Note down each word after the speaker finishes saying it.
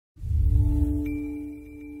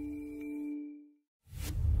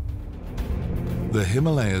The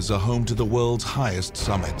Himalayas are home to the world's highest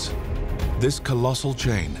summits. This colossal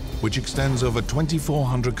chain, which extends over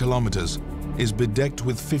 2,400 kilometers, is bedecked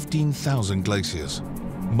with 15,000 glaciers.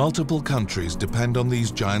 Multiple countries depend on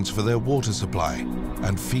these giants for their water supply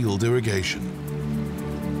and field irrigation.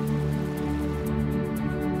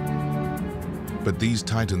 But these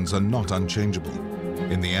titans are not unchangeable.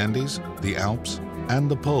 In the Andes, the Alps, and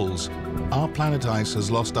the poles, our planet ice has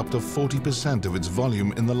lost up to 40% of its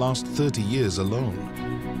volume in the last 30 years alone.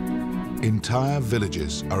 Entire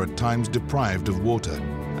villages are at times deprived of water,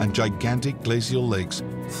 and gigantic glacial lakes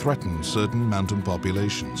threaten certain mountain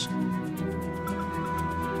populations.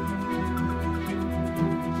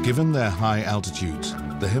 Given their high altitudes,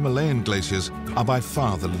 the Himalayan glaciers are by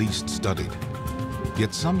far the least studied.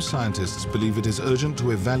 Yet some scientists believe it is urgent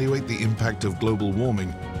to evaluate the impact of global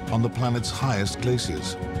warming on the planet's highest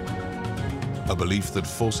glaciers. A belief that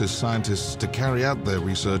forces scientists to carry out their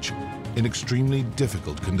research in extremely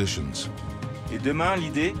difficult conditions. Et demain,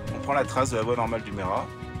 l'idée, on prend la trace de la voie normale du Mera,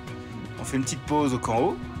 on fait une petite pause au camp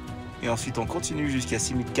haut, et ensuite on continue jusqu'à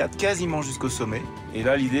 6004, quasiment jusqu'au sommet. Et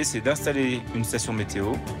là, l'idée, c'est d'installer une station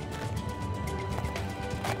météo.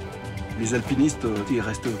 Les alpinistes, ils ne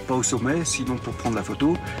restent pas au sommet, sinon pour prendre la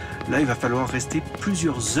photo, là, il va falloir rester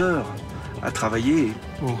plusieurs heures à travailler.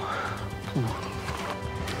 Bon.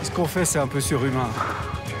 Ce qu'on fait, c'est un peu surhumain.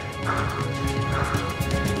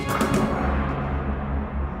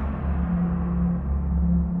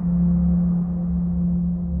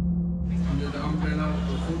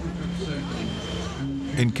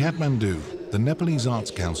 In Kathmandu, the Nepalese Arts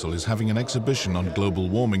Council is having an exhibition on global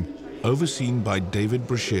warming overseen by David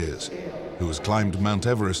Brashears, who has climbed Mount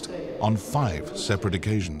Everest on 5 separate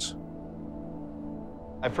occasions.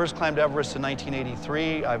 I first climbed Everest in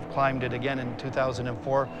 1983. I've climbed it again in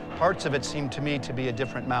 2004. Parts of it seem to me to be a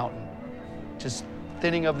different mountain. Just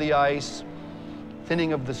thinning of the ice,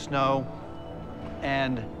 thinning of the snow,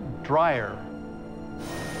 and drier.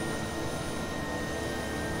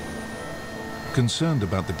 Concerned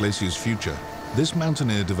about the glacier's future, this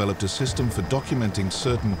mountaineer developed a system for documenting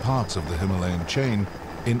certain parts of the Himalayan chain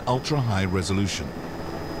in ultra-high resolution,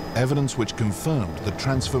 evidence which confirmed the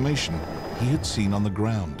transformation he had seen on the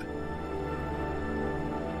ground.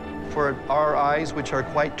 For our eyes, which are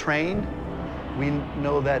quite trained, we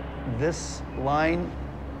know that this line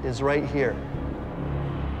is right here.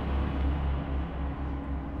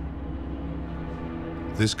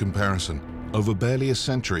 This comparison, over barely a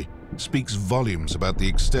century, speaks volumes about the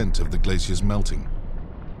extent of the glacier's melting.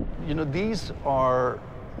 You know, these are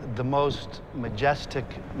the most majestic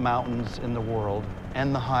mountains in the world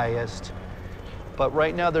and the highest. But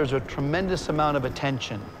right now there's a tremendous amount of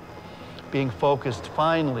attention being focused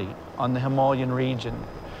finally on the Himalayan region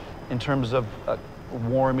in terms of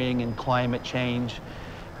warming and climate change.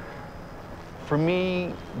 For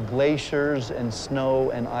me, glaciers and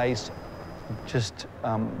snow and ice just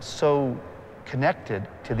so connected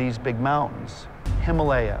to these big mountains.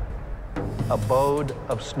 Himalaya, abode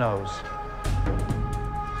of snows.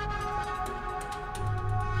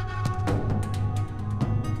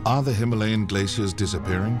 Are the Himalayan glaciers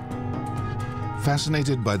disappearing?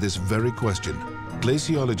 Fascinated by this very question,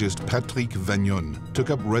 glaciologist Patrick Vagnon took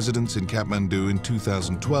up residence in Kathmandu in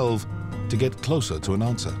 2012 to get closer to an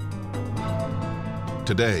answer.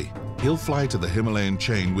 Today, he'll fly to the Himalayan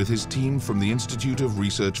chain with his team from the Institute of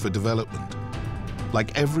Research for Development.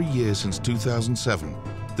 Like every year since 2007,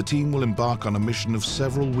 the team will embark on a mission of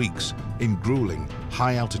several weeks in grueling,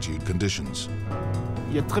 high-altitude conditions.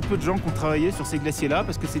 Il y a très peu de gens qui ont travaillé sur ces glaciers-là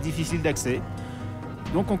parce que c'est difficile d'accès.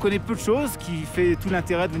 Donc on connaît peu de choses, qui fait tout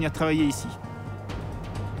l'intérêt de venir travailler ici.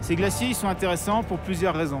 Ces glaciers ils sont intéressants pour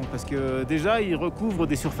plusieurs raisons, parce que déjà ils recouvrent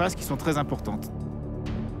des surfaces qui sont très importantes.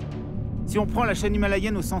 Si on prend la chaîne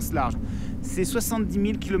himalayenne au sens large, c'est 70 000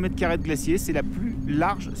 km² de glaciers, c'est la plus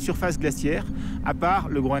large surface glaciaire, à part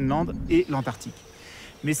le Groenland et l'Antarctique.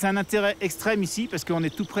 Mais c'est un intérêt extrême ici parce qu'on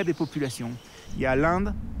est tout près des populations. Il y a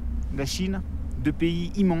l'Inde, la Chine, 2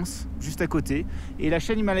 pays immenses juste à côté, et la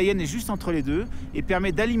chaîne himalayenne est juste entre les deux et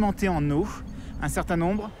permet d'alimenter en eau un certain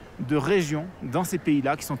nombre de régions dans ces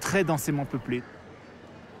pays-là qui sont très densément peuplées.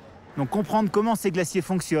 Donc comprendre comment ces glaciers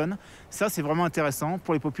fonctionnent, ça c'est vraiment intéressant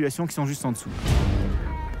pour les populations qui sont juste en dessous.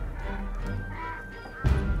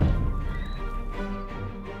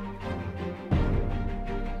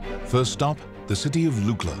 First stop, the city of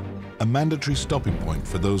Lukla, a mandatory stopping point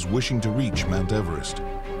for those wishing to reach Mount Everest.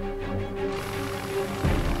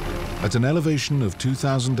 At an elevation of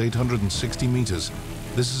 2,860 meters,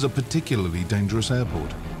 this is a particularly dangerous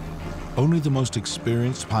airport. Only the most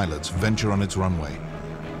experienced pilots venture on its runway,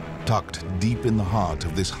 tucked deep in the heart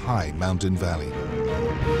of this high mountain valley.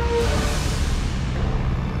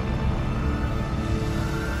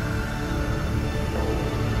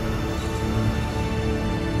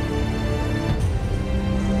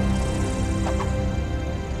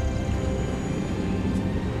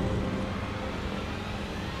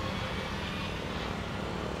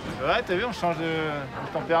 Ouais, t'as vu, on change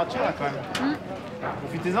de température là quand même.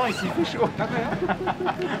 Profitez-en, ici il fait chaud.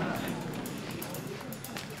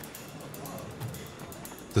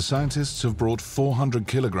 The scientists have brought 400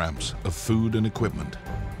 kilograms of food and equipment.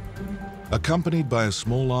 Accompanied by a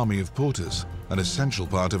small army of porters, an essential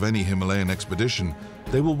part of any Himalayan expedition,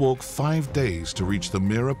 they will walk 5 days to reach the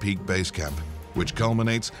Mira Peak base camp, which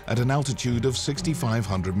culminates at an altitude of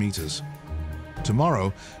 6,500 meters.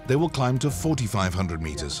 Tomorrow, they will climb to 4,500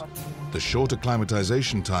 meters. The short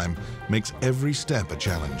acclimatization time makes every step a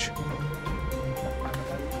challenge.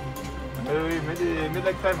 Oui, mets de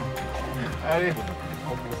la crème. Allez,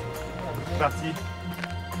 c'est parti.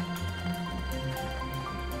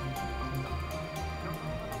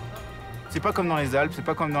 C'est pas comme dans les Alpes, c'est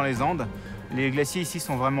pas comme dans les Andes. Les glaciers ici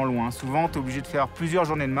sont vraiment loin. Souvent, tu es obligé de faire plusieurs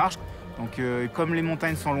journées de marche. Donc, comme les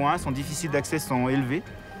montagnes sont loin, sont difficiles d'accès, sont élevées.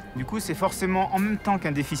 Du coup, c'est forcément, en même temps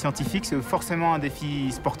qu'un défi scientifique, c'est forcément un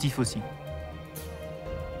défi sportif aussi.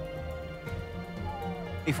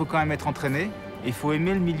 Il faut quand même être entraîné, et il faut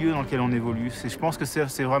aimer le milieu dans lequel on évolue. Je pense que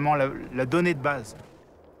c'est vraiment la donnée de base.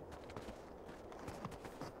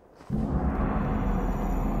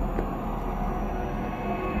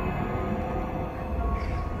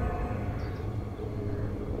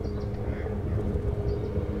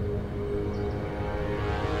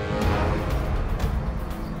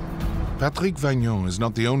 Patrick Vagnon is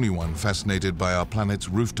not the only one fascinated by our planet's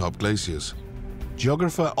rooftop glaciers.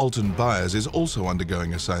 Geographer Alton Byers is also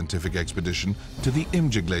undergoing a scientific expedition to the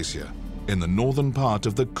Yangtze Glacier in the northern part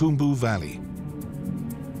of the Khumbu Valley.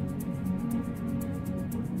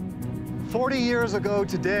 40 years ago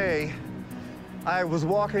today, I was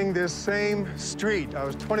walking this same street. I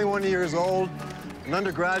was 21 years old, an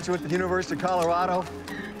undergraduate at the University of Colorado.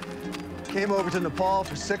 Came over to Nepal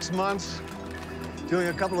for 6 months, doing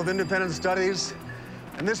a couple of independent studies,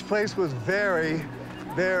 and this place was very,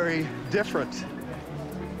 very different.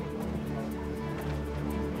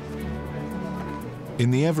 In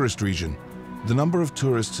the Everest region, the number of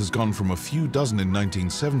tourists has gone from a few dozen in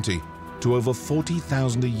 1970 to over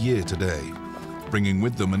 40,000 a year today, bringing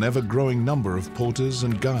with them an ever-growing number of porters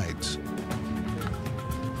and guides.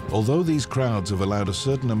 Although these crowds have allowed a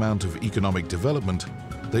certain amount of economic development,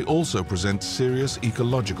 they also present serious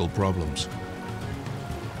ecological problems.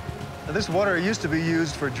 Now, this water used to be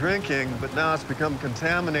used for drinking, but now it's become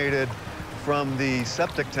contaminated from the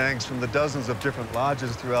septic tanks from the dozens of different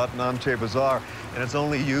lodges throughout Namche Bazaar, and it's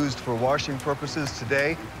only used for washing purposes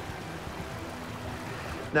today.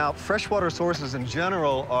 Now, freshwater sources in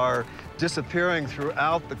general are disappearing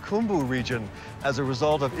throughout the Khumbu region as a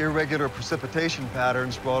result of irregular precipitation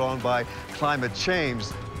patterns brought on by climate change.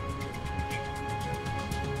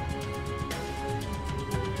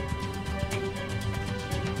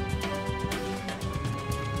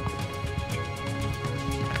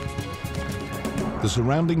 The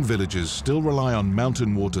surrounding villages still rely on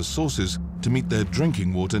mountain water sources to meet their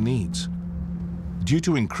drinking water needs. Due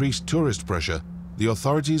to increased tourist pressure, the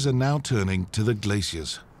authorities are now turning to the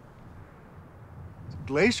glaciers.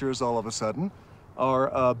 Glaciers, all of a sudden,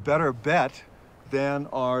 are a better bet than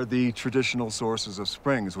are the traditional sources of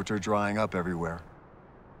springs, which are drying up everywhere.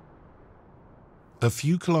 A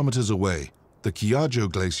few kilometers away, the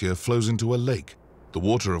Kyajo Glacier flows into a lake, the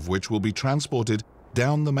water of which will be transported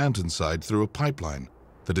down the mountainside through a pipeline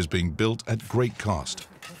that is being built at great cost.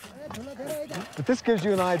 But this gives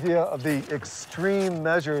you an idea of the extreme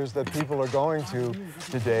measures that people are going to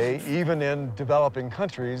today, even in developing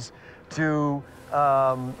countries, to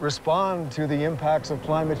respond to the impacts of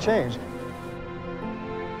climate change.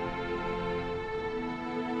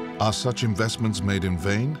 Are such investments made in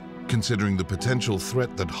vain, considering the potential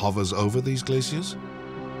threat that hovers over these glaciers?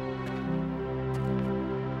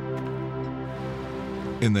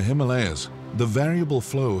 In the Himalayas, the variable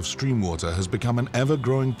flow of stream water has become an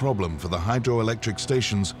ever-growing problem for the hydroelectric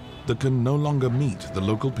stations that can no longer meet the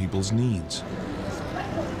local people's needs.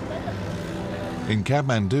 In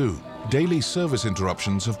Kathmandu, daily service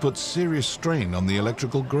interruptions have put serious strain on the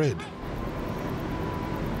electrical grid.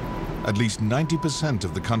 At least 90%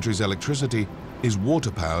 of the country's electricity is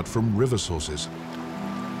water-powered from river sources.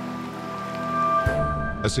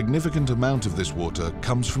 A significant amount of this water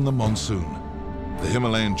comes from the monsoon. The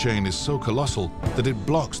Himalayan chain is so colossal that it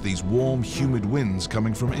blocks these warm, humid winds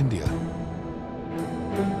coming from India.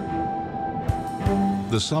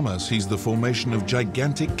 The summer sees the formation of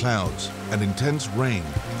gigantic clouds and intense rain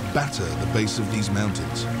batter the base of these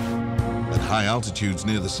mountains. At high altitudes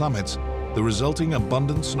near the summits, the resulting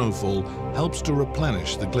abundant snowfall helps to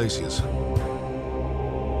replenish the glaciers.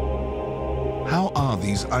 How are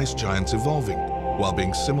these ice giants evolving? while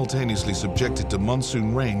being simultaneously subjected to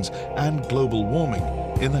monsoon rains and global warming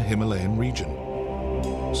in the Himalayan region?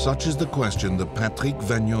 Such is the question that Patrick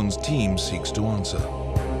Vagnon's team seeks to answer.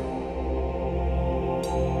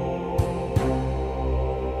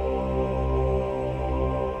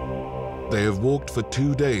 They have walked for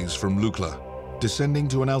 2 days from Lukla, descending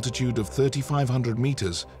to an altitude of 3,500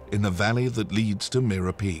 meters in the valley that leads to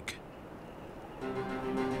Mira Peak.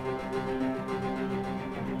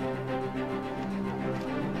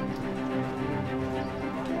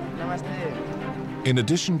 In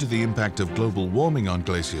addition to the impact of global warming on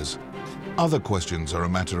glaciers, other questions are a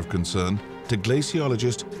matter of concern to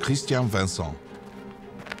glaciologist Christian Vincent.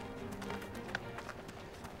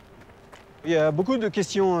 Il y a beaucoup de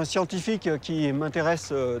questions scientifiques qui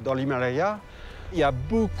m'intéressent dans l'Himalaya. Il y a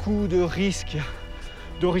beaucoup de risques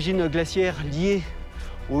d'origine glaciaire liés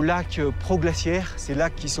aux lacs proglaciaires, ces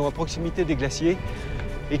lacs qui sont à proximité des glaciers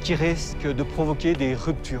et qui risquent de provoquer des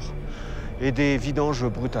ruptures et des vidanges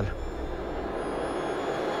brutales.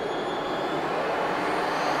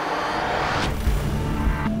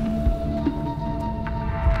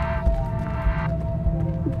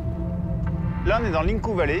 Là, on est dans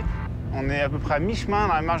l'Inku Valley. On est à peu près à mi-chemin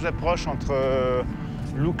dans la marge d'approche entre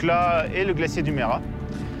Lukla et le glacier du Mera.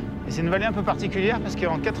 Et c'est une vallée un peu particulière parce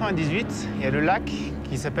qu'en 98, il y a le lac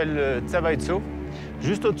qui s'appelle Tsavaitso,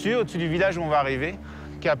 juste au-dessus du village où on va arriver,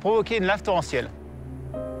 qui a provoqué une lave torrentielle.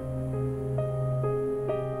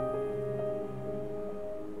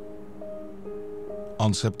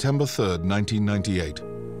 On September 3rd, 1998,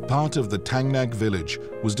 part of the Tangnag village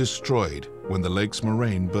was destroyed when the lake's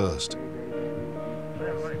moraine burst.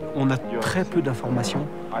 On a très peu d'informations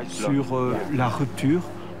sur la rupture.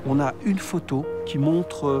 On a une photo qui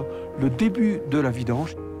montre le début de la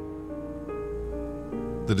vidange.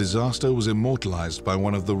 The disaster was immortalized by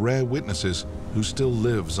one of the rare witnesses who still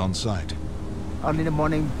lives on site. Early in the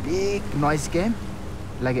morning, big noise came,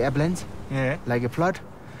 like an avalanche, like a flood.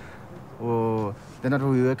 Oh, then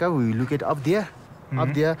we wake up, we look it up there.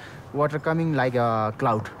 Up there, water coming like a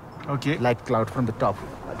cloud. Okay. Like cloud from the top.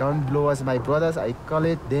 Don't blow us, my brothers. I call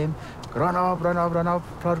it them. Run up, run up, run up.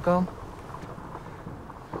 Cloud come.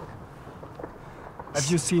 Have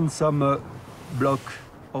you seen some block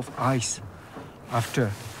of ice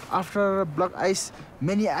after? After block ice,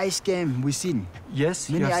 many ice came. We seen. Yes.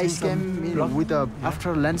 Many ice came with a.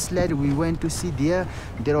 After landslide, we went to see there.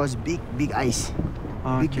 There was big ice.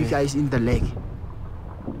 Big ice in the lake.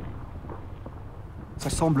 Ça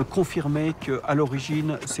semble confirmer qu'à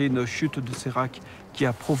l'origine, c'est une chute de sérac qui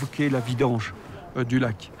a provoqué la vidange du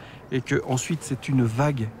lac. Et qu'ensuite, c'est une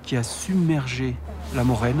vague qui a submergé la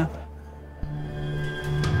moraine.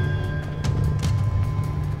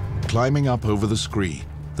 Climbing up over the scree,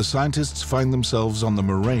 the scientists find themselves on the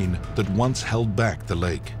moraine that once held back the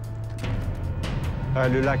lake.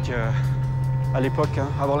 Le lac, à l'époque,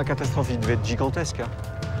 avant la catastrophe, il devait être gigantesque.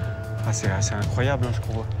 C'est assez incroyable, je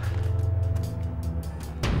trouve.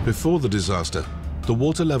 Before the disaster, the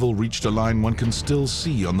water level reached a line one can still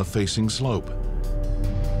see on the facing slope.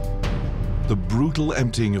 The brutal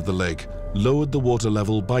emptying of the lake lowered the water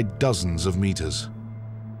level by dozens of meters.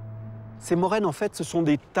 Ces moraines, en fait, ce sont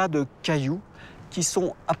des tas de cailloux qui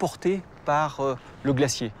sont apportés par le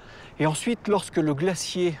glacier. Et ensuite, lorsque le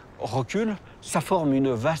glacier recule, ça forme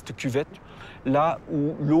une vaste cuvette, là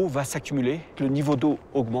où l'eau va s'accumuler, le niveau d'eau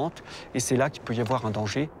augmente, et c'est là qu'il peut y avoir un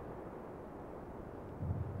danger.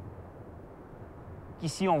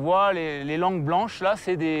 Ici, on voit les langues blanches. Là,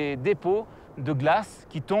 c'est des dépôts de glace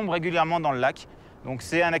qui tombent régulièrement dans le lac. Donc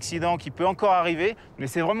c'est un accident qui peut encore arriver, mais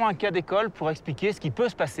c'est vraiment un cas d'école pour expliquer ce qui peut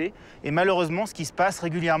se passer et malheureusement ce qui se passe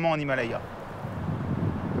régulièrement en Himalaya.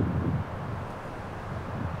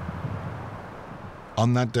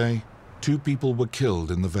 On that day, 2 people were killed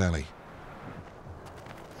in the valley.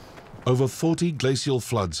 Over 40 glacial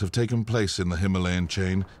floods have taken place in the Himalayan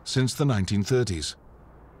chain since the 1930s.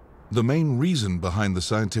 The main reason behind the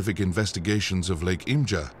scientific investigations of Lake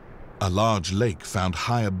Imja, a large lake found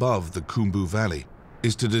high above the Khumbu Valley,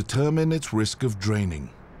 is to determine its risk of draining.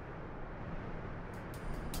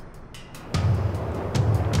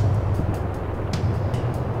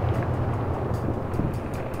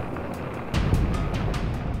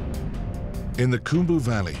 In the Khumbu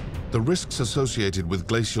Valley, the risks associated with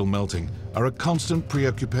glacial melting are a constant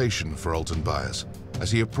preoccupation for Alton Byers as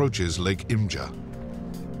he approaches Lake Imja.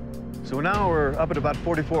 So now we're up at about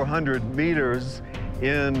 4,400 meters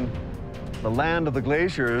in the land of the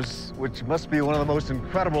glaciers, which must be one of the most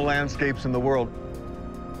incredible landscapes in the world.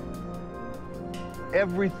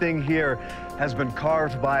 Everything here has been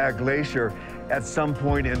carved by a glacier at some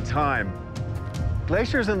point in time.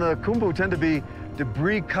 Glaciers in the Khumbu tend to be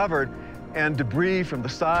debris covered, and debris from the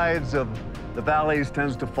sides of the valleys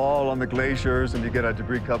tends to fall on the glaciers, and you get a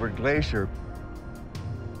debris-covered glacier.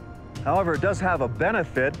 However, it does have a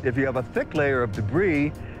benefit. If you have a thick layer of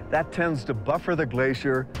debris, that tends to buffer the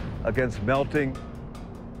glacier against melting.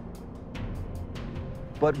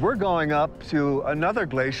 But we're going up to another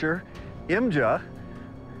glacier, Yangtze,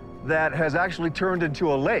 that has actually turned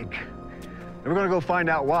into a lake. And we're going to go find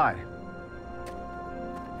out why.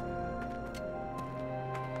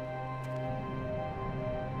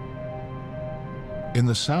 In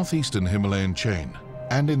the southeastern Himalayan chain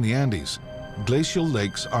and in the Andes, glacial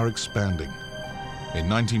lakes are expanding. In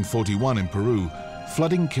 1941 in Peru,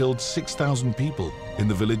 flooding killed 6,000 people in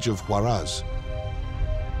the village of Huaraz.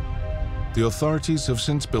 The authorities have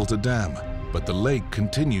since built a dam, but the lake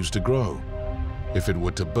continues to grow. If it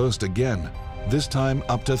were to burst again, this time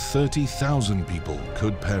up to 30,000 people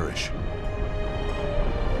could perish.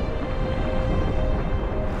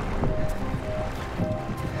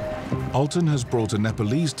 Alton has brought a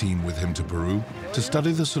Nepalese team with him to Peru to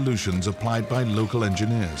study the solutions applied by local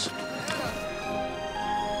engineers.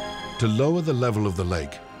 To lower the level of the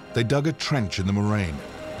lake, they dug a trench in the moraine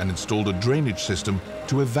and installed a drainage system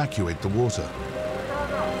to evacuate the water.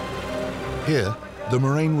 Here, the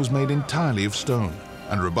moraine was made entirely of stone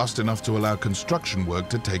and robust enough to allow construction work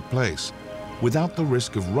to take place, without the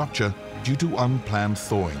risk of rupture due to unplanned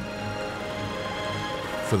thawing.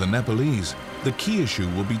 For the Nepalese, the key issue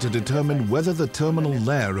will be to determine whether the terminal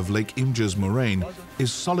layer of Lake Yangtze's moraine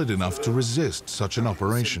is solid enough to resist such an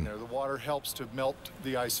operation. The water helps to melt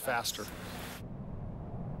the ice faster.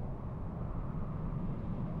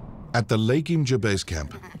 At the Lake Yangtze base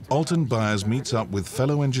camp, Alton Byers meets up with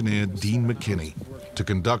fellow engineer Dean McKinney to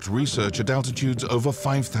conduct research at altitudes over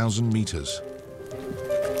 5,000 meters.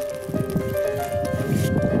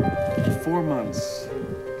 4 months.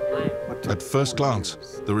 At first glance,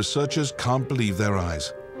 the researchers can't believe their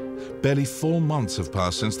eyes. Barely 4 months have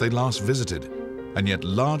passed since they last visited, and yet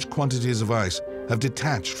large quantities of ice have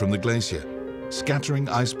detached from the glacier, scattering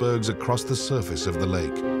icebergs across the surface of the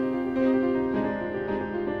lake.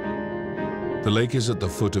 The lake is at the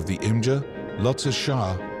foot of the Yangtze, Lhotse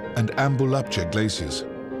Shar, and Ambulapche glaciers,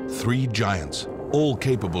 3 giants, all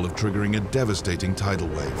capable of triggering a devastating tidal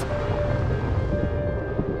wave.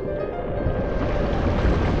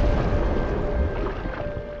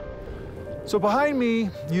 So behind me,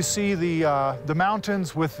 you see the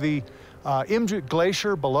mountains with the Yangtze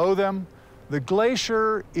Glacier below them. The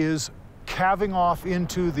glacier is calving off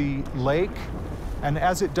into the lake, and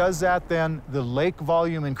as it does that, then the lake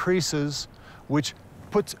volume increases, which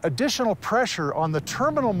puts additional pressure on the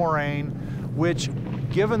terminal moraine, which,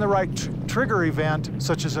 given the right trigger event,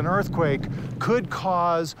 such as an earthquake, could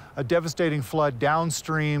cause a devastating flood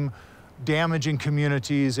downstream, damaging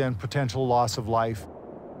communities and potential loss of life.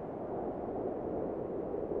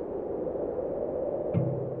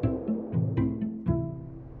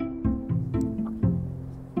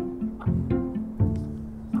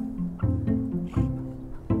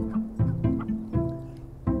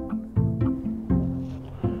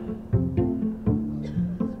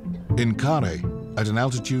 In Kare, at an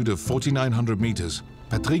altitude of 4,900 meters,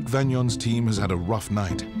 Patrick Vagnon's team has had a rough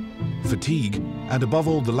night. Fatigue, and above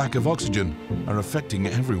all the lack of oxygen, are affecting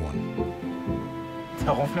everyone.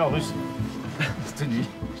 Ça ronflé en russe. Je te dis,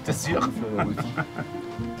 je t'assure.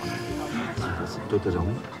 Toi, t'as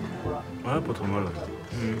dormi? Ouais, pas trop mal.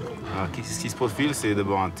 Alors, ce qui se profile, c'est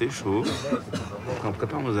d'abord un thé chaud. Après, on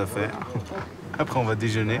prépare nos affaires. Après, on va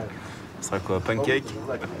déjeuner. Ce sera quoi? Pancake?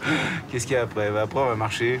 Qu'est-ce qu'il y a après? Après, on va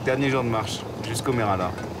marcher. Dernier jour de marche, jusqu'au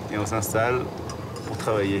Merala. Et on s'installe pour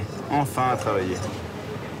travailler. Enfin, travailler.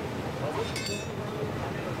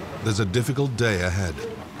 There's a difficult day ahead.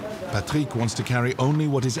 Patrick wants to carry only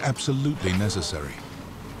what is absolutely necessary.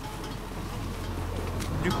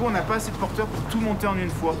 Du coup, on n'a pas assez de porteurs pour tout monter en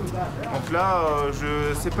une fois. Donc là,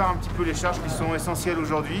 je sépare un petit peu les charges qui sont essentielles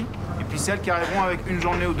aujourd'hui, et puis celles qui arriveront avec 1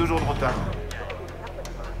 journée ou 2 jours de retard.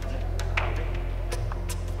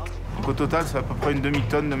 Donc au total, c'est à peu près une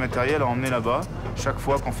demi-tonne de matériel à emmener là-bas, chaque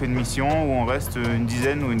fois qu'on fait une mission où on reste une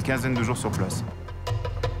dizaine ou une quinzaine de jours sur place.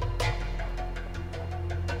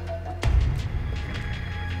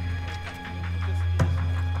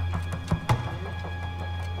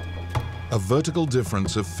 A vertical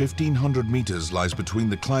difference of 1,500 meters lies between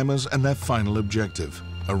the climbers and their final objective,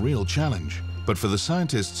 a real challenge. But for the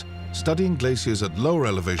scientists, studying glaciers at lower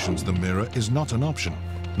elevations than Mira is not an option.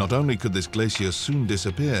 Not only could this glacier soon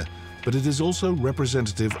disappear, but it is also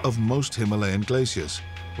representative of most Himalayan glaciers,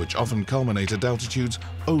 which often culminate at altitudes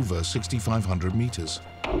over 6,500 meters.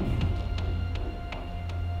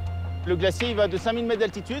 Le glacier il va de 5000 mètres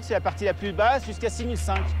d'altitude, c'est la partie la plus basse, jusqu'à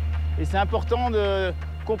 6005. Et c'est important de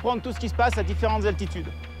comprendre tout ce qui se passe à différentes altitudes.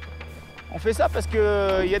 On fait ça parce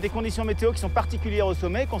qu'il y a des conditions météo qui sont particulières au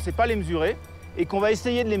sommet, qu'on ne sait pas les mesurer, et qu'on va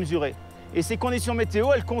essayer de les mesurer. Et ces conditions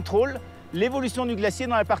météo, elles contrôlent l'évolution du glacier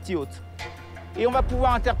dans la partie haute. Et on va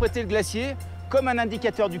pouvoir interpréter le glacier comme un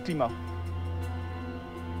indicateur du climat.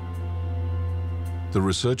 The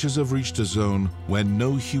researchers have reached a zone where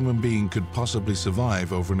no human being could possibly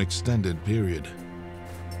survive over an extended period.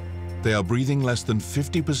 They are breathing less than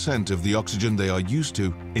 50% of the oxygen they are used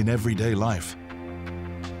to in everyday life.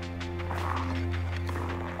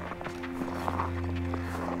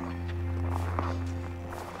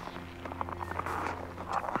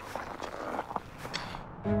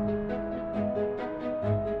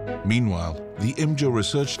 Meanwhile, the IMJO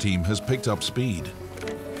research team has picked up speed.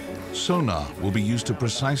 Sonar will be used to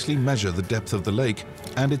precisely measure the depth of the lake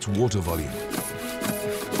and its water volume.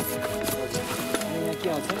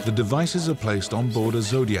 The devices are placed on board a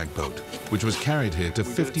Zodiac boat, which was carried here to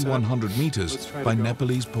 5,100 meters by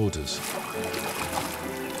Nepalese porters.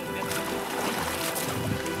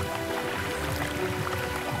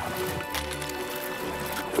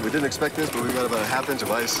 We didn't expect this, but we've got about a ½ inch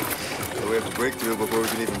of ice that we have to break through before we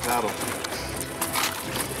can even paddle.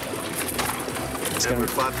 And we're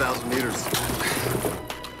 5,000 meters.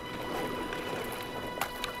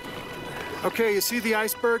 Okay, you see the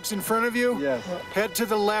icebergs in front of you? Yes. Head to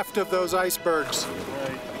the left of those icebergs.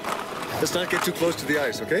 Let's not get too close to the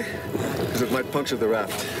ice, okay? Because it might puncture the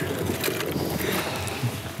raft.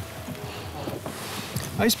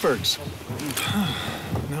 Icebergs.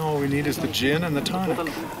 Now all we need is the gin and the tonic.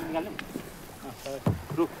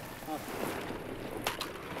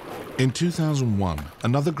 In 2001,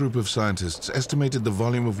 another group of scientists estimated the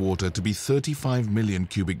volume of water to be 35 million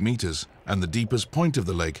cubic meters and the deepest point of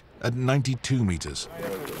the lake at 92 meters.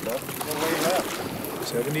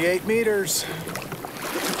 78 meters.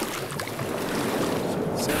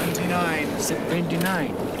 79.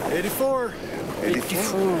 79. 84.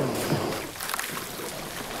 84.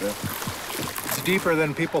 It's deeper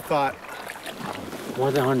than people thought. More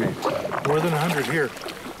than 100. More than 100 here.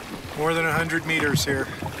 More than 100 meters here.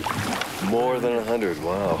 More than 100,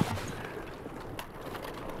 wow.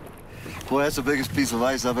 Boy, that's the biggest piece of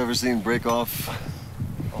ice I've ever seen break off.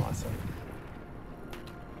 Awesome.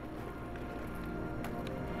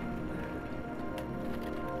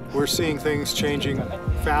 We're seeing things changing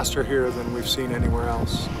faster here than we've seen anywhere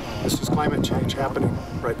else. This is climate change happening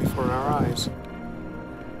right before our eyes.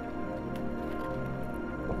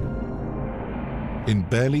 In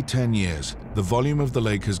barely 10 years, the volume of the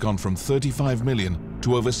lake has gone from 35 million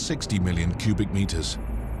to over 60 million cubic meters.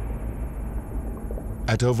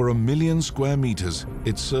 At over 1 million square meters,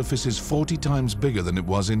 its surface is 40 times bigger than it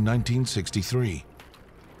was in 1963.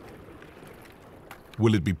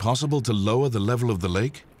 Will it be possible to lower the level of the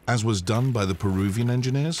lake, as was done by the Peruvian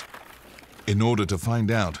engineers? In order to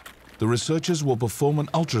find out, the researchers will perform an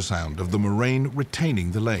ultrasound of the moraine retaining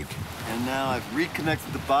the lake. And now I've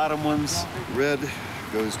reconnected the bottom ones. Red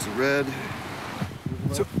goes to red.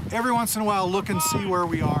 So every once in a while, look and see where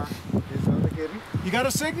we are. You got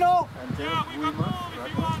a signal? Yeah, we got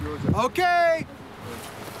move if you want. Okay.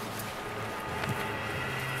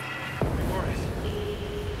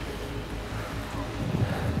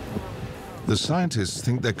 The scientists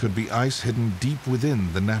think there could be ice hidden deep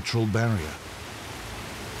within the natural barrier.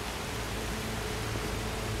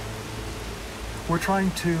 We're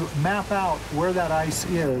trying to map out where that ice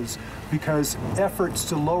is because efforts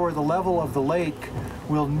to lower the level of the lake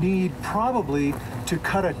will need probably to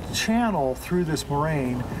cut a channel through this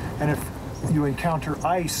moraine. And if you encounter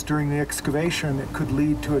ice during the excavation, it could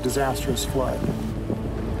lead to a disastrous flood.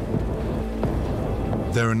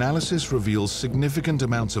 Their analysis reveals significant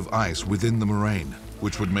amounts of ice within the moraine,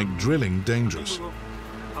 which would make drilling dangerous.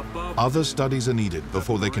 Other studies are needed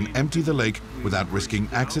before they can empty the lake without risking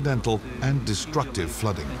accidental and destructive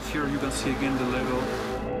flooding. And here you can see again the level.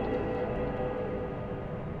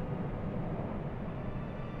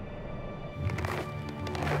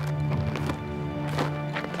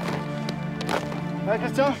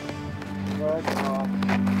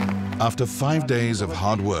 After 5 days of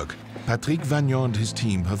hard work, Patrick Vagnon and his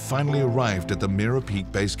team have finally arrived at the Mira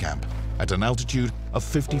Peak base camp at an altitude of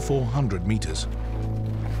 5,400 meters.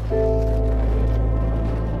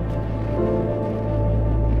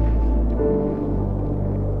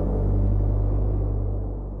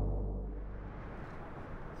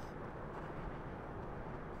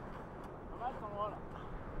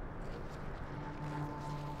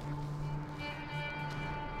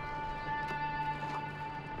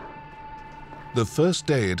 The first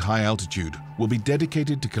day at high altitude will be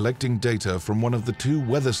dedicated to collecting data from one of the 2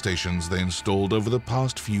 weather stations they installed over the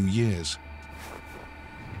past few years.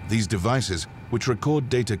 These devices, which record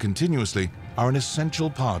data continuously, are an essential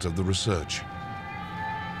part of the research.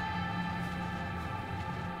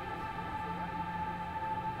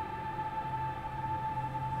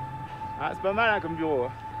 Ah, c'est pas mal hein, comme bureau,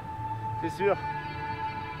 c'est sûr.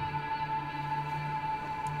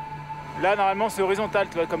 Là, normalement, c'est horizontal,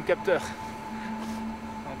 tu vois, comme capteur.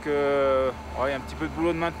 Donc, il y a un petit peu de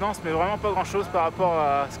boulot de maintenance, mais vraiment pas grand-chose par rapport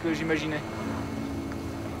à ce que j'imaginais.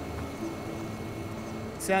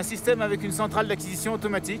 C'est un système avec une centrale d'acquisition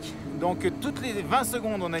automatique. Donc, toutes les 20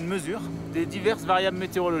 secondes, on a une mesure des diverses variables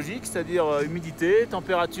météorologiques, c'est-à-dire humidité,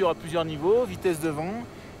 température à plusieurs niveaux, vitesse de vent,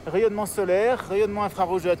 rayonnement solaire, rayonnement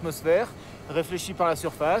infrarouge de l'atmosphère, réfléchi par la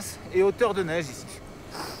surface, et hauteur de neige ici.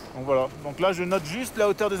 Donc voilà, donc là je note juste la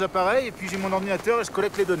hauteur des appareils et puis j'ai mon ordinateur et je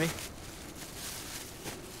collecte les données.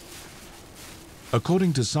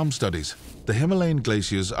 According to some studies, the Himalayan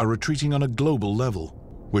glaciers are retreating on a global level,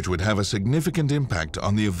 which would have a significant impact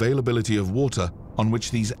on the availability of water on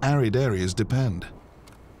which these arid areas depend.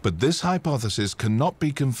 But this hypothesis cannot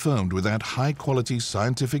be confirmed without high-quality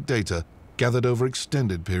scientific data gathered over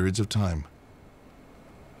extended periods of time.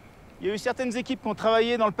 Il y a eu certaines équipes qui ont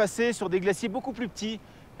travaillé dans le passé sur des glaciers beaucoup plus petits,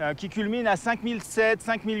 qui culminent à 5007,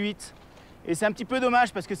 5008. Et c'est un petit peu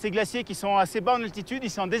dommage parce que ces glaciers qui sont assez bas en altitude, ils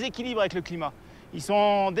sont en déséquilibre avec le climat. Ils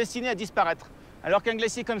sont destinés à disparaître. Alors qu'un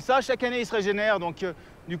glacier comme ça, chaque année, il se régénère. Donc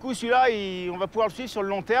du coup, celui-là, on va pouvoir le suivre sur le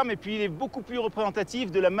long terme. Et puis, il est beaucoup plus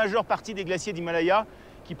représentatif de la majeure partie des glaciers d'Himalaya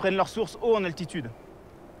qui prennent leur source haut en altitude.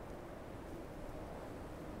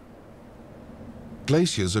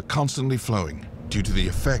 Glaciers are constantly flowing due to the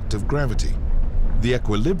effect of gravity. The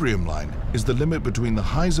equilibrium line is the limit between the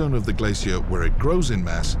high zone of the glacier where it grows in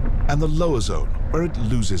mass and the lower zone where it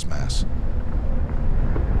loses mass.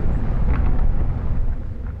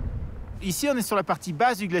 Ici, on est sur la partie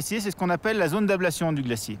basse du glacier, c'est ce qu'on appelle la zone d'ablation du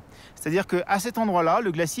glacier. C'est-à-dire qu'à cet endroit-là,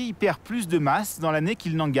 le glacier il perd plus de masse dans l'année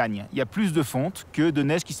qu'il n'en gagne. Il y a plus de fonte que de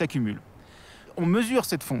neige qui s'accumule. On mesure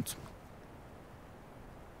cette fonte.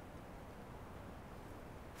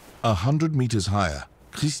 100 meters higher,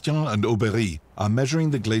 Christian and Aubéry are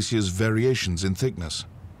measuring the glacier's variations in thickness.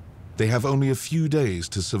 They have only a few days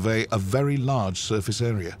to survey a very large surface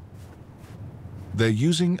area. They're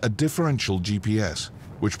using a differential GPS,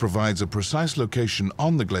 which provides a precise location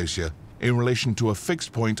on the glacier in relation to a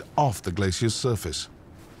fixed point off the glacier's surface.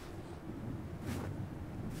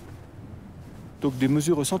 Donc des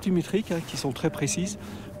mesures centimétriques qui sont très précises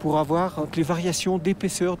pour avoir les variations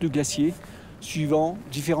d'épaisseur du glacier suivant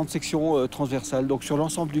différentes sections transversales. Donc sur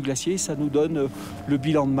l'ensemble du glacier, ça nous donne le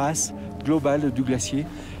bilan de masse global du glacier.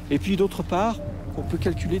 Et puis d'autre part, on peut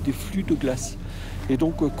calculer des flux de glace et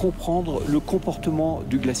donc comprendre le comportement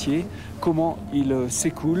du glacier, comment il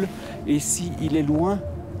s'écoule et s'il est loin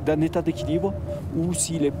d'un état d'équilibre ou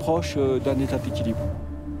s'il est proche d'un état d'équilibre.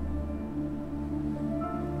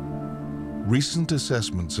 Recent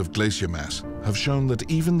assessments of glacier mass have shown that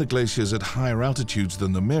even the glaciers at higher altitudes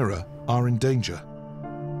than the Mira are in danger.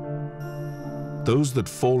 Those that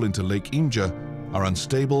fall into Lake Imja are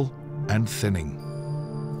unstable and thinning.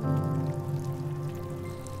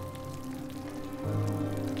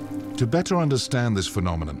 To better understand this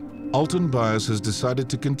phenomenon, Alton Byers has decided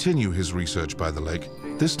to continue his research by the lake,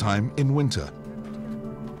 this time in winter.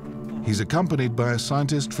 He's accompanied by a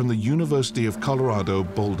scientist from the University of Colorado,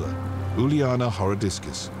 Boulder, Uliana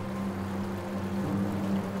Horodiskis.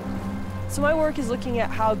 So my work is looking at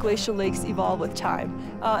how glacial lakes evolve with time.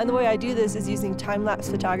 And the way I do this is using time-lapse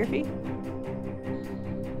photography.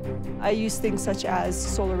 I use things such as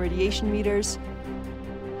solar radiation meters.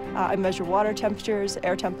 I measure water temperatures,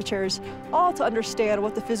 air temperatures, all to understand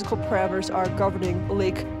what the physical parameters are governing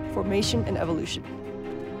lake formation and evolution.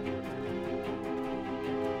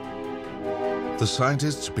 The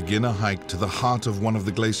scientists begin a hike to the heart of one of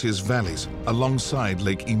the glacier's valleys alongside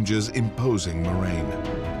Lake Imja's imposing moraine.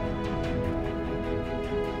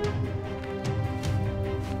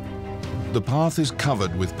 The path is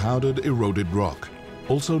covered with powdered eroded rock,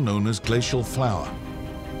 also known as glacial flour.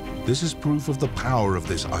 This is proof of the power of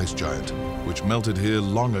this ice giant, which melted here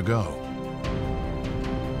long ago.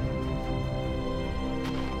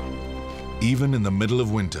 Even in the middle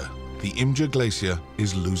of winter, the Imja Glacier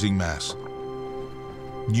is losing mass.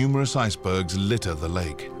 Numerous icebergs litter the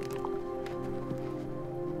lake.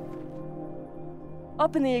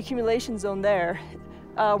 Up in the accumulation zone there,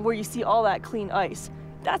 where you see all that clean ice,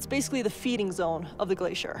 that's basically the feeding zone of the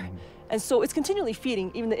glacier. And so it's continually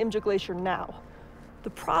feeding even the Imja Glacier now.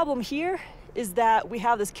 The problem here is that we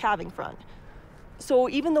have this calving front. So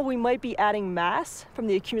even though we might be adding mass from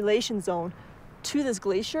the accumulation zone to this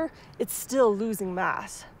glacier, it's still losing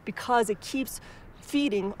mass because it keeps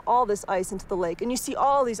feeding all this ice into the lake. And you see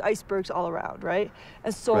all these icebergs all around, right?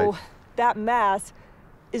 And so that mass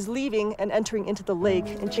is leaving and entering into the lake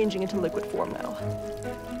and changing into liquid form now.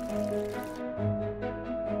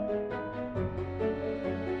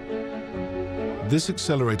 This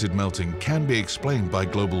accelerated melting can be explained by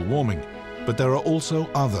global warming, but there are also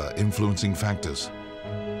other influencing factors.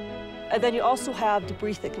 And then you also have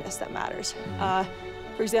debris thickness that matters.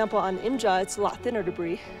 For example, on Imja, it's a lot thinner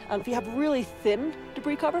debris. If you have really thin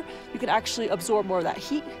debris cover, you can actually absorb more of that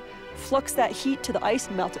heat, flux that heat to the ice,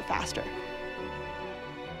 and melt it faster.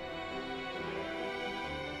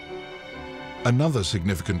 Another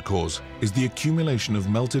significant cause is the accumulation of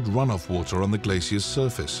melted runoff water on the glacier's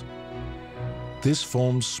surface. This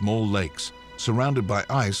forms small lakes, surrounded by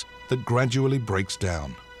ice that gradually breaks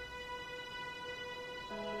down.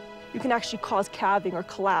 You can actually cause calving or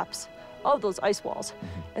collapse of those ice walls.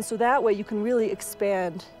 And so that way you can really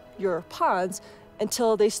expand your ponds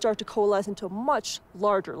until they start to coalesce into a much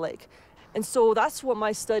larger lake. And so that's what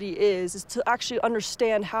my study is to actually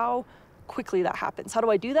understand how quickly that happens. How do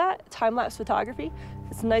I do that? Time-lapse photography.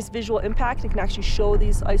 It's a nice visual impact. It can actually show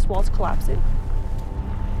these ice walls collapsing.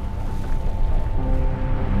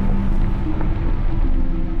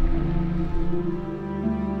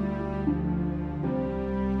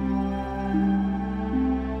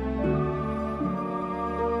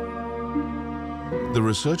 The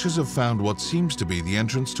researchers have found what seems to be the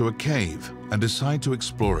entrance to a cave and decide to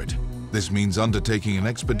explore it. This means undertaking an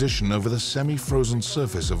expedition over the semi-frozen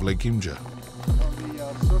surface of Lake Imja.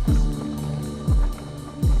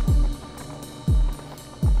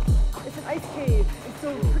 It's an ice cave, and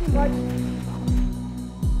so pretty much...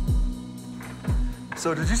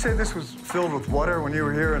 So did you say this was filled with water when you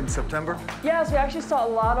were here in September? Yes, we actually saw a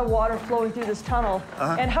lot of water flowing through this tunnel.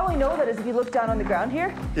 And how we know that is if you look down on the ground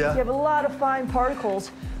here, you have a lot of fine particles.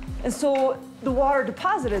 And so the water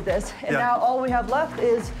deposited this, and now all we have left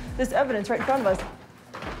is this evidence right in front of us.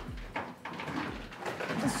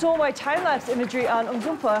 And so my time-lapse imagery on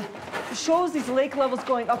Umzumpa shows these lake levels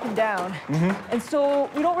going up and down. And so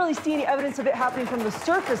we don't really see any evidence of it happening from the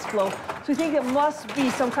surface flow. So we think it must be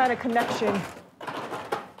some kind of connection.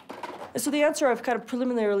 And so the answer I've kind of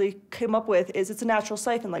preliminarily came up with is it's a natural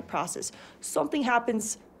siphon-like process. Something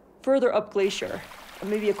happens further up glacier, and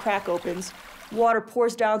maybe a crack opens, water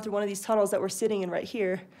pours down through one of these tunnels that we're sitting in right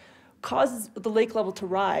here, causes the lake level to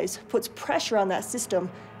rise, puts pressure on that system,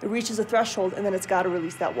 it reaches a threshold, and then it's got to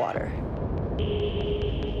release that water.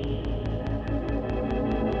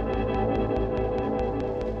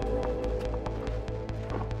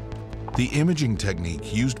 The imaging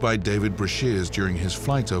technique used by David Brashears during his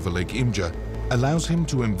flight over Lake Imja allows him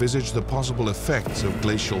to envisage the possible effects of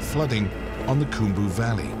glacial flooding on the Khumbu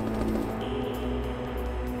Valley.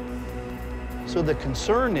 So the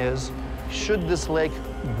concern is, should this lake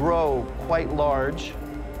grow quite large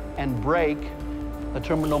and break a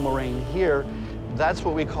terminal moraine here, that's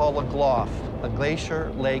what we call a GLOF, a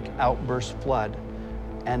glacier lake outburst flood.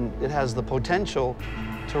 And it has the potential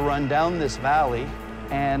to run down this valley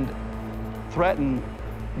and threaten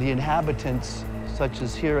the inhabitants, such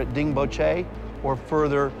as here at Dingboche or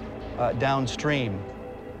further downstream.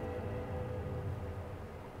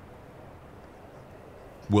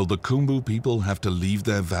 Will the Khumbu people have to leave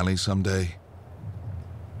their valley someday?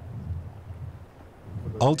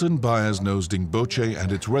 Alton Byers knows Dingboche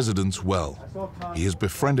and its residents well. He has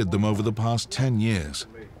befriended them over the past 10 years.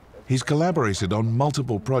 He's collaborated on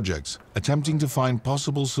multiple projects, attempting to find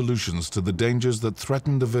possible solutions to the dangers that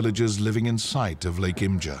threaten the villagers living in sight of Lake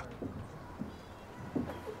Imja.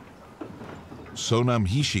 Sonam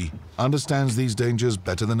Hishi understands these dangers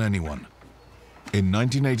better than anyone. In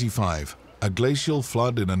 1985, a glacial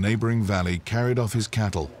flood in a neighboring valley carried off his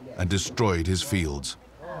cattle and destroyed his fields,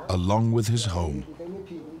 along with his home.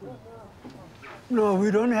 No,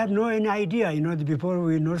 we don't have any idea, before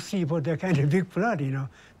we not see for that kind of big flood,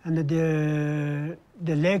 And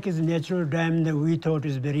the lake is a natural dam that we thought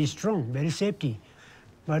is very strong, very safety.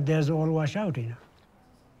 But there's all washed out,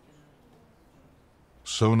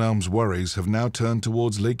 Sonam's worries have now turned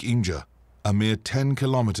towards Lake Imja, a mere 10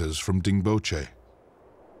 kilometers from Dingboche.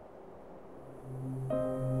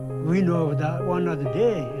 We know that one other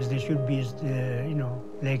day is there should be,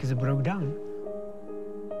 lake is broke down.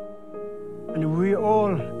 And we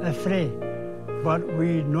all afraid. But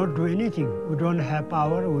we not do anything. We don't have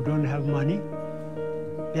power, we don't have money.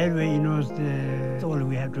 That way, that's all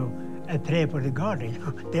we have to pray for the God,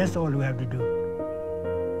 That's all we have to do.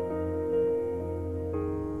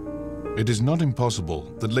 It is not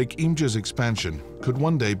impossible that Lake Imje's expansion could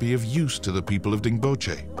one day be of use to the people of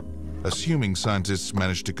Dingboche, assuming scientists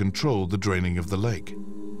manage to control the draining of the lake.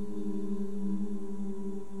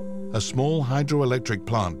 A small hydroelectric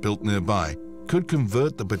plant built nearby could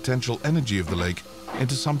convert the potential energy of the lake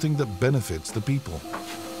into something that benefits the people.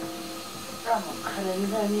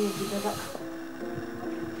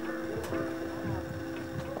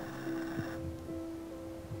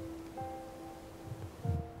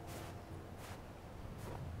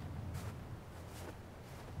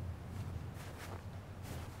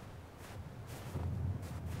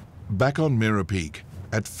 Back on Mira Peak,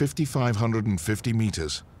 at 5,550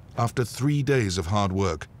 meters, after 3 days of hard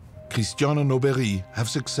work, Christian and Aubéry have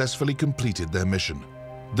successfully completed their mission.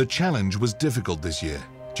 The challenge was difficult this year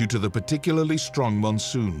due to the particularly strong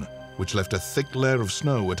monsoon, which left a thick layer of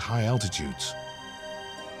snow at high altitudes.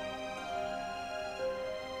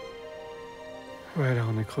 Voilà,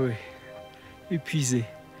 on est crevé, épuisé.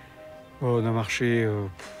 Bon, on a marché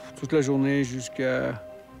toute la journée jusqu'au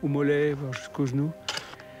mollet, voire jusqu'aux genoux.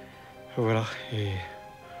 Voilà, et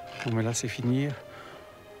bon, mais là c'est fini.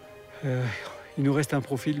 Il nous reste un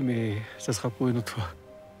profil, mais ça sera pour une autre fois.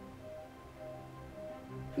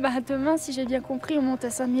 Bah, demain, si j'ai bien compris, on monte à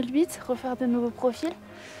 5008, refaire de nouveaux profils.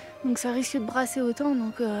 Donc ça risque de brasser autant,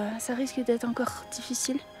 donc ça risque d'être encore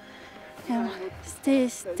difficile.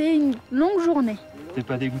 C'était une longue journée. T'es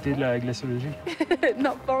pas dégoûté de la glaciologie?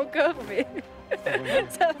 Non, pas encore, mais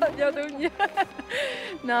ça va bientôt venir.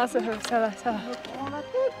 Non, ça va. On va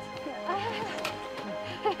toutes.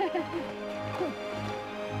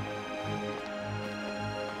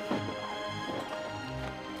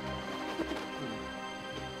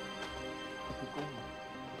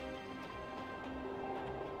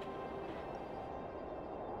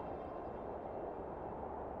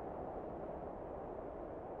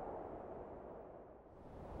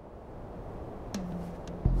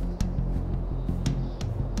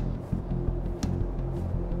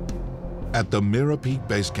 At the Mira Peak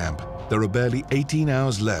Base Camp, there are barely 18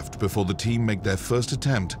 hours left before the team make their first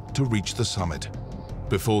attempt to reach the summit.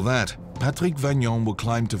 Before that, Patrick Vagnon will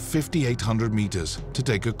climb to 5,800 meters to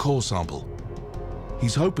take a core sample.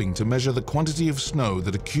 He's hoping to measure the quantity of snow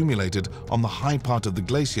that accumulated on the high part of the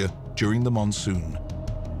glacier during the monsoon.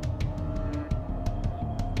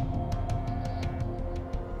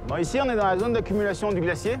 Bon, ici, on est dans la zone d'accumulation du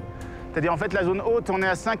glacier, c'est-à-dire en fait la zone haute, on est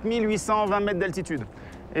à 5820 mètres d'altitude.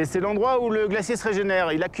 Et c'est l'endroit où le glacier se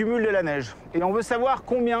régénère, il accumule de la neige. Et on veut savoir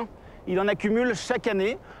combien il en accumule chaque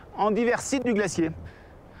année en divers sites du glacier.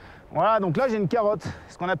 Voilà, donc là j'ai une carotte.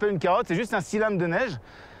 Ce qu'on appelle une carotte, c'est juste un cylindre de neige.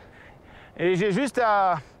 Et j'ai juste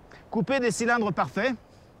à couper des cylindres parfaits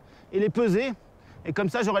et les peser. Et comme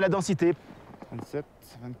ça, j'aurai la densité. 27,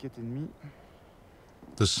 24,5.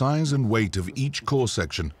 The size and weight of each core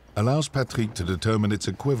section allows Patrick to determine its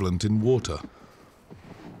equivalent in water.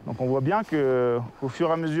 Donc on voit bien qu'au fur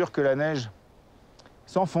et à mesure que la neige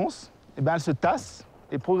s'enfonce, eh ben elle se tasse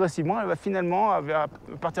et progressivement, elle va finalement, à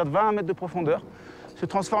partir de 20 mètres de profondeur, se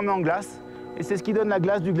transformer en glace. Et c'est ce qui donne la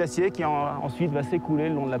glace du glacier qui ensuite va s'écouler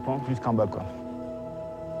le long de la pente jusqu'en bas, quoi.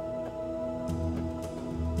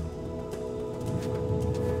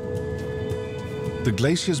 The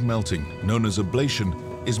glacier's melting, known as ablation,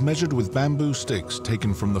 is measured with bamboo sticks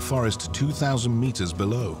taken from the forest 2,000 meters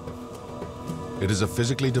below. It is a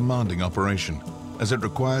physically demanding operation, as it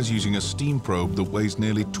requires using a steam probe that weighs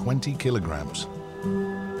nearly 20 kilograms.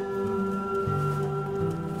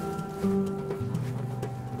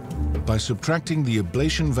 By subtracting the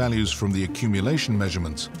ablation values from the accumulation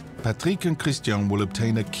measurements, Patrick and Christian will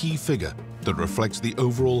obtain a key figure that reflects the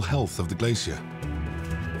overall health of the glacier.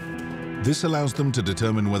 This allows them to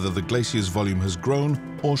determine whether the glacier's volume has grown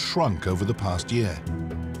or shrunk over the past year.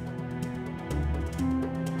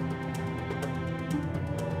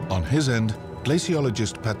 On his end,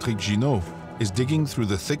 glaciologist Patrick Ginaud is digging through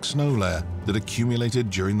the thick snow layer that accumulated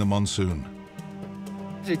during the monsoon.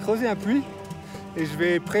 J'ai creusé un puits et je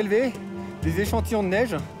vais prélever des échantillons de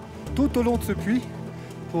neige tout au long de ce puits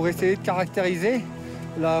pour essayer de caractériser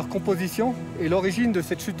la composition et l'origine de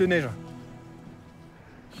cette chute de neige.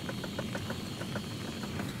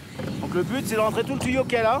 Donc le but, c'est de rentrer tout le tuyau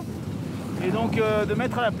qu'il y a là et donc de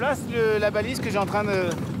mettre à la place la balise que je suis en train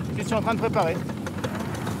de préparer.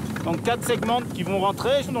 Donc 4 segments qui vont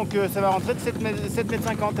rentrer, donc ça va rentrer de 7,50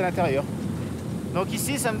 m à l'intérieur. Donc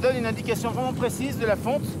ici, ça me donne une indication vraiment précise de la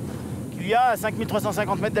fonte qu'il y a à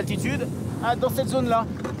 5350 mètres d'altitude dans cette zone-là.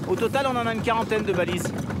 Au total, on en a une quarantaine de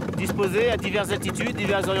balises disposées à diverses altitudes,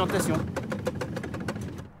 diverses orientations.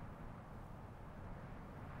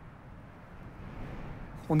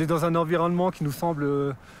 On est dans un environnement qui nous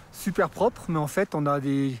semble super propre, mais en fait, on a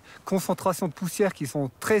des concentrations de poussière qui sont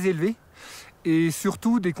très élevées et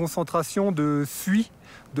surtout des concentrations de suie,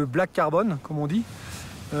 de black carbone, comme on dit,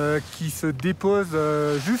 qui se déposent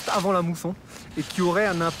juste avant la mousson et qui auraient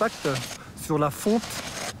un impact sur la fonte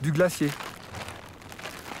du glacier.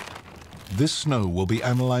 This snow will be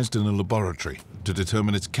analyzed in a laboratory to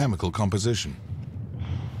determine its chemical composition.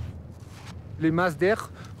 Les masses d'air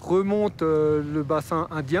remontent le bassin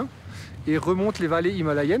indien et remontent les vallées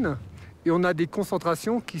himalayennes. Et on a des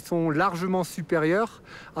concentrations qui sont largement supérieures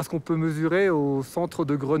à ce qu'on peut mesurer au centre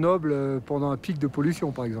de Grenoble pendant un pic de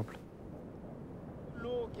pollution, par exemple.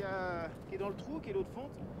 L'eau qui est dans le trou, qui est l'eau de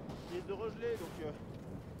fonte, qui est de regeler.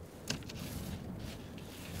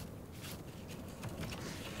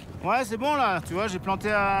 Ouais, c'est bon là, tu vois, j'ai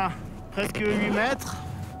planté à presque 8 mètres.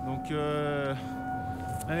 Donc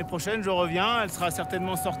l'année prochaine, je reviens, elle sera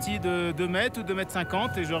certainement sortie de 2 mètres ou 2 mètres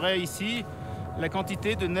 50 et j'aurai ici la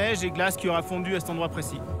quantité de neige et glace qui aura fondu à cet endroit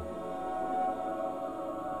précis.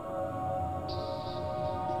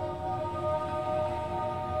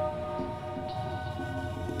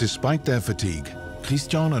 Despite their fatigue,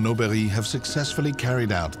 Christian and Aubéry have successfully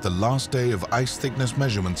carried out the last day of ice thickness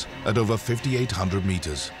measurements at over 5,800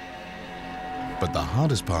 meters. But the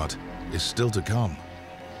hardest part is still to come.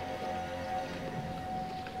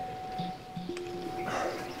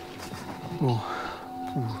 Bon,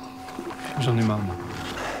 j'en ai marre.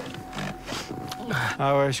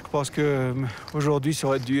 Ah ouais, je pense que aujourd'hui ça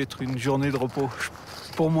aurait dû être une journée de repos.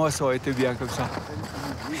 Pour moi, ça aurait été bien comme ça.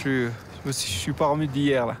 Je suis pas remis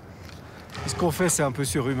d'hier là. Ce qu'on fait, c'est un peu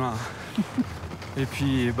surhumain. Et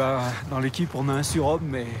puis, bah, dans l'équipe, on a un surhomme,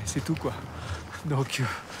 mais c'est tout quoi. Donc,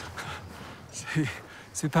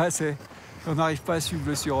 c'est pas assez. On n'arrive pas à suivre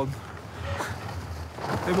le surhomme.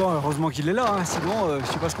 Mais bon, heureusement qu'il est là, hein. Sinon, je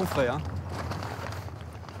sais pas ce qu'on ferait. Hein.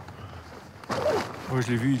 Moi, je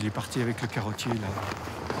l'ai vu, il est parti avec le carottier, là.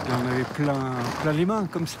 Il en avait plein les mains,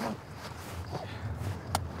 comme ça.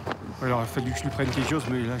 Alors, il a fallu que je lui prenne quelque chose,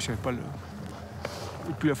 mais là, je n'avais pas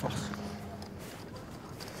plus la force.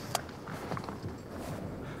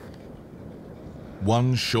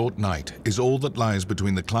 One short night is all that lies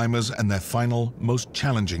between the climbers and their final, most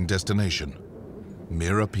challenging destination,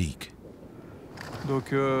 Mira Peak.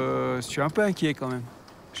 Donc, je suis un peu inquiet quand même.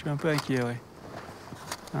 Je suis un peu inquiet, ouais.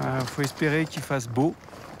 Faut espérer qu'il fasse beau,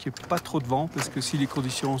 qu'il n'y ait pas trop de vent, parce que si les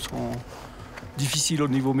conditions sont difficiles au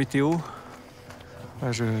niveau météo,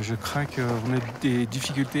 je crains qu'on ait des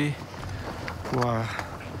difficultés pour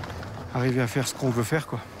arriver à faire ce qu'on veut faire,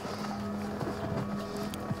 quoi.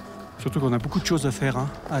 Surtout qu'on a beaucoup de choses à faire, hein,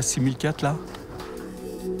 à 6004 là.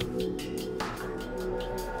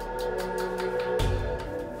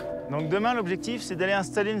 Donc demain, l'objectif, c'est d'aller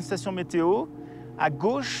installer une station météo à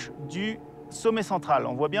gauche du sommet central.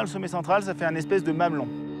 On voit bien le sommet central, ça fait un espèce de mamelon.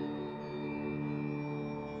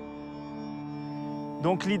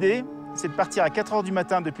 Donc l'idée, c'est de partir à 4 h du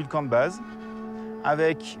matin depuis le camp de base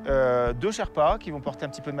avec 2 Sherpas qui vont porter un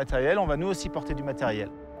petit peu de matériel. On va nous aussi porter du matériel.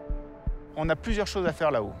 On a plusieurs choses à faire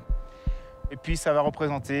là-haut. Et puis ça va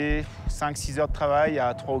représenter 5-6 heures de travail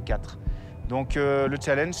à 3 ou 4. Donc le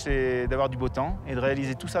challenge, c'est d'avoir du beau temps et de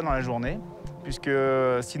réaliser tout ça dans la journée, puisque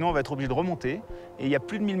sinon on va être obligé de remonter. Et il y a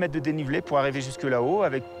plus de 1000 mètres de dénivelé pour arriver jusque là-haut,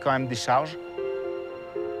 avec quand même des charges.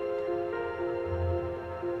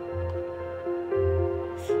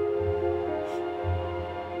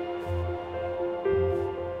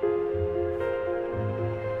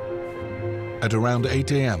 At around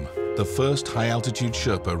 8 a.m., the first high-altitude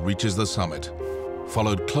Sherpa reaches the summit,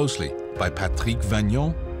 followed closely by Patrick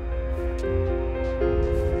Vagnon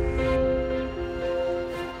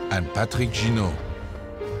and Patrick Ginaud.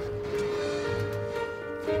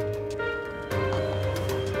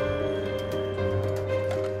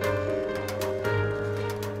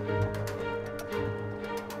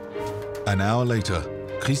 An hour later,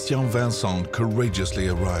 Christian Vincent courageously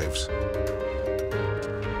arrives.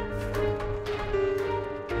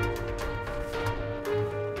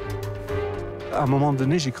 À un moment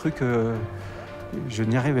donné, j'ai cru que je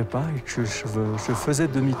n'y arrivais pas et que je faisais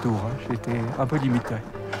demi-tour. Hein. J'étais un peu limité.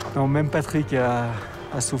 Non, même Patrick a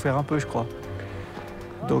souffert un peu, je crois.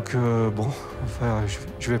 Donc, bon, enfin,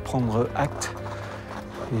 je vais prendre acte.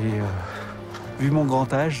 Et vu mon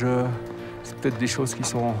grand âge, c'est peut-être des choses qui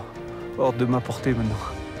sont hors de ma portée maintenant.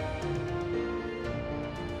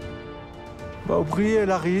 Bah, Aubry,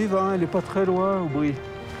 elle arrive, hein, elle n'est pas très loin, Aubry.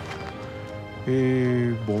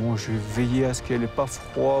 Et bon, je vais veiller à ce qu'elle n'ait pas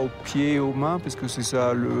froid aux pieds et aux mains, parce que c'est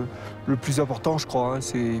ça le plus important, je crois. Hein.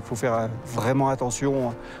 Il faut faire vraiment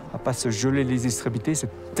attention à ne pas se geler les extrémités.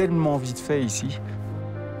 C'est tellement vite fait ici.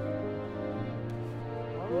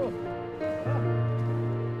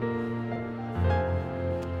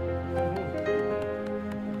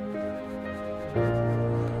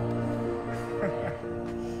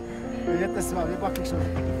 Viens t'asseoir, viens boire quelque chose.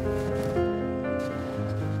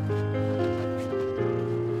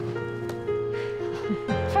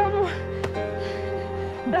 Pardon.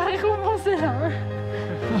 La récompense est là. Hein.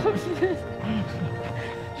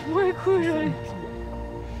 Je bois un coup aujourd'hui.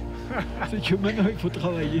 C'est que maintenant il faut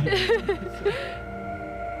travailler.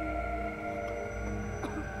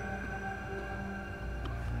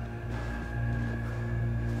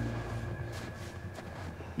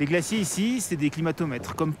 Les glaciers ici, c'est des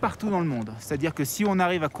climatomètres, comme partout dans le monde. C'est-à-dire que si on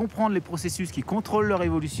arrive à comprendre les processus qui contrôlent leur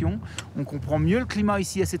évolution, on comprend mieux le climat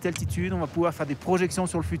ici à cette altitude, on va pouvoir faire des projections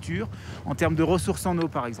sur le futur, en termes de ressources en eau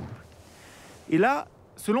par exemple. Et là,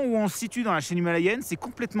 selon où on se situe dans la chaîne himalayenne, c'est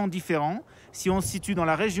complètement différent. Si on se situe dans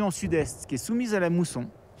la région sud-est, qui est soumise à la mousson,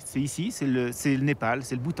 c'est ici, c'est le Népal,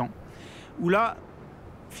 c'est le Bhoutan, où là,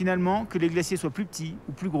 finalement, que les glaciers soient plus petits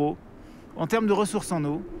ou plus gros, en termes de ressources en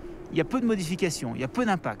eau, il y a peu de modifications, il y a peu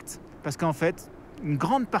d'impact. Parce qu'en fait, une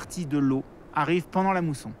grande partie de l'eau arrive pendant la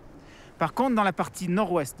mousson. Par contre, dans la partie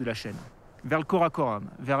nord-ouest de la chaîne, vers le Karakoram,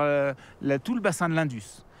 vers tout le bassin de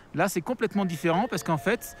l'Indus, là, c'est complètement différent parce qu'en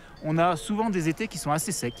fait, on a souvent des étés qui sont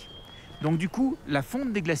assez secs. Donc du coup, la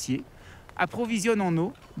fonte des glaciers approvisionne en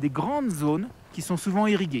eau des grandes zones qui sont souvent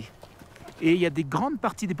irriguées. Et il y a des grandes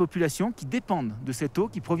parties des populations qui dépendent de cette eau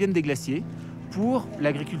qui proviennent des glaciers pour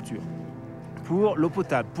l'agriculture, pour l'eau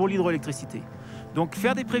potable, pour l'hydroélectricité. Donc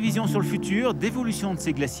faire des prévisions sur le futur d'évolution de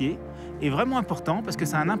ces glaciers est vraiment important parce que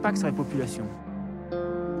ça a un impact sur les populations.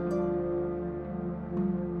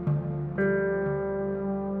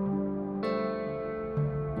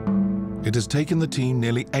 It has taken the team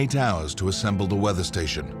nearly 8 hours to assemble the weather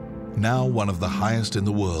station, now one of the highest in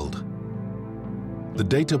the world. The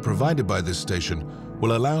data provided by this station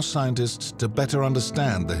will allow scientists to better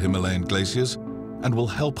understand the Himalayan glaciers and will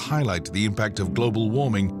help highlight the impact of global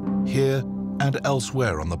warming here and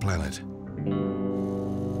elsewhere on the planet.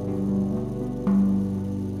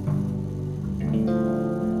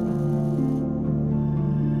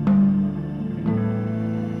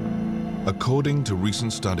 According to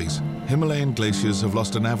recent studies, Himalayan glaciers have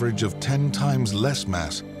lost an average of 10 times less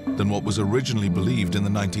mass than what was originally believed in the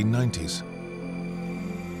 1990s.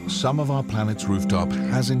 Some of our planet's rooftop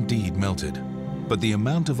has indeed melted, but the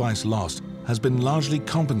amount of ice lost has been largely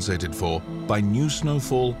compensated for by new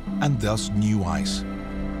snowfall and thus new ice.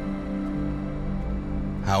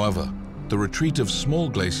 However, the retreat of small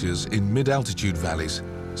glaciers in mid-altitude valleys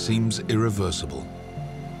seems irreversible.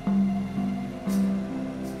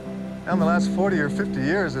 In the last 40 or 50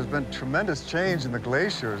 years, there's been tremendous change in the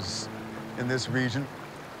glaciers in this region.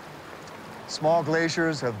 Small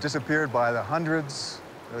glaciers have disappeared by the hundreds.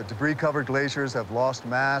 Debris-covered glaciers have lost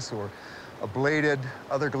mass or ablated.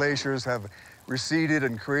 Other glaciers have receded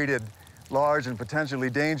and created large and potentially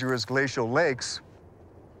dangerous glacial lakes.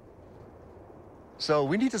 So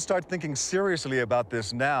we need to start thinking seriously about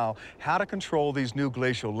this now, how to control these new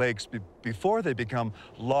glacial lakes before they become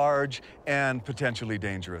large and potentially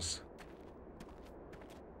dangerous.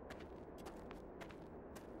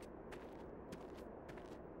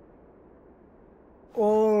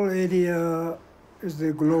 All area is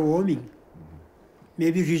the global warming.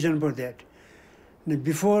 Maybe reason for that.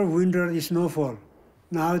 Before winter is snowfall.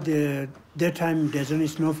 Now that time doesn't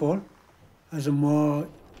snowfall. As more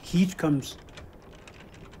heat comes,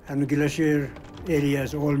 and glacier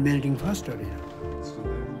areas all melting faster.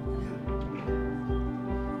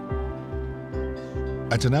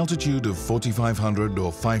 At an altitude of 4,500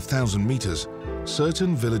 or 5,000 meters,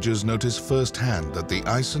 certain villagers notice firsthand that the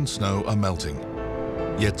ice and snow are melting.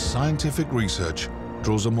 Yet scientific research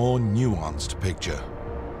draws a more nuanced picture.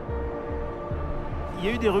 Il y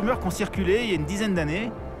a eu des rumeurs qui ont circulé il y a une dizaine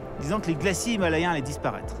d'années, disant que les glaciers himalayens allaient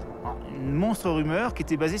disparaître. Une monstre rumeur qui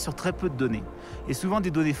était basée sur très peu de données, et souvent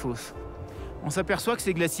des données fausses. On s'aperçoit que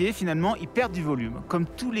ces glaciers, finalement, ils perdent du volume, comme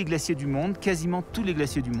tous les glaciers du monde, quasiment tous les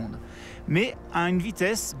glaciers du monde, mais à une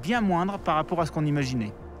vitesse bien moindre par rapport à ce qu'on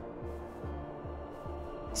imaginait.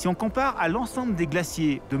 Si on compare à l'ensemble des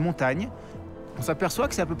glaciers de montagne, on s'aperçoit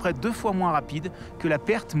que c'est à peu près 2 fois moins rapide que la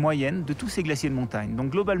perte moyenne de tous ces glaciers de montagne.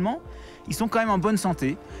 Donc globalement, ils sont quand même en bonne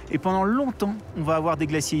santé. Et pendant longtemps, on va avoir des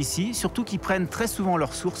glaciers ici, surtout qui prennent très souvent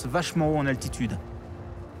leur source vachement haut en altitude.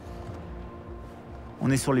 On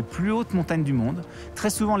est sur les plus hautes montagnes du monde. Très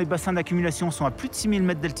souvent, les bassins d'accumulation sont à plus de 6000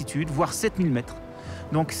 mètres d'altitude, voire 7000 mètres.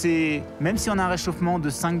 Donc même si on a un réchauffement de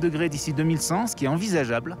 5 degrés d'ici 2100, ce qui est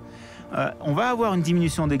envisageable, on va avoir une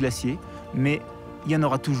diminution des glaciers, mais il y en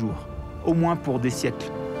aura toujours, au moins pour des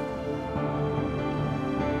siècles.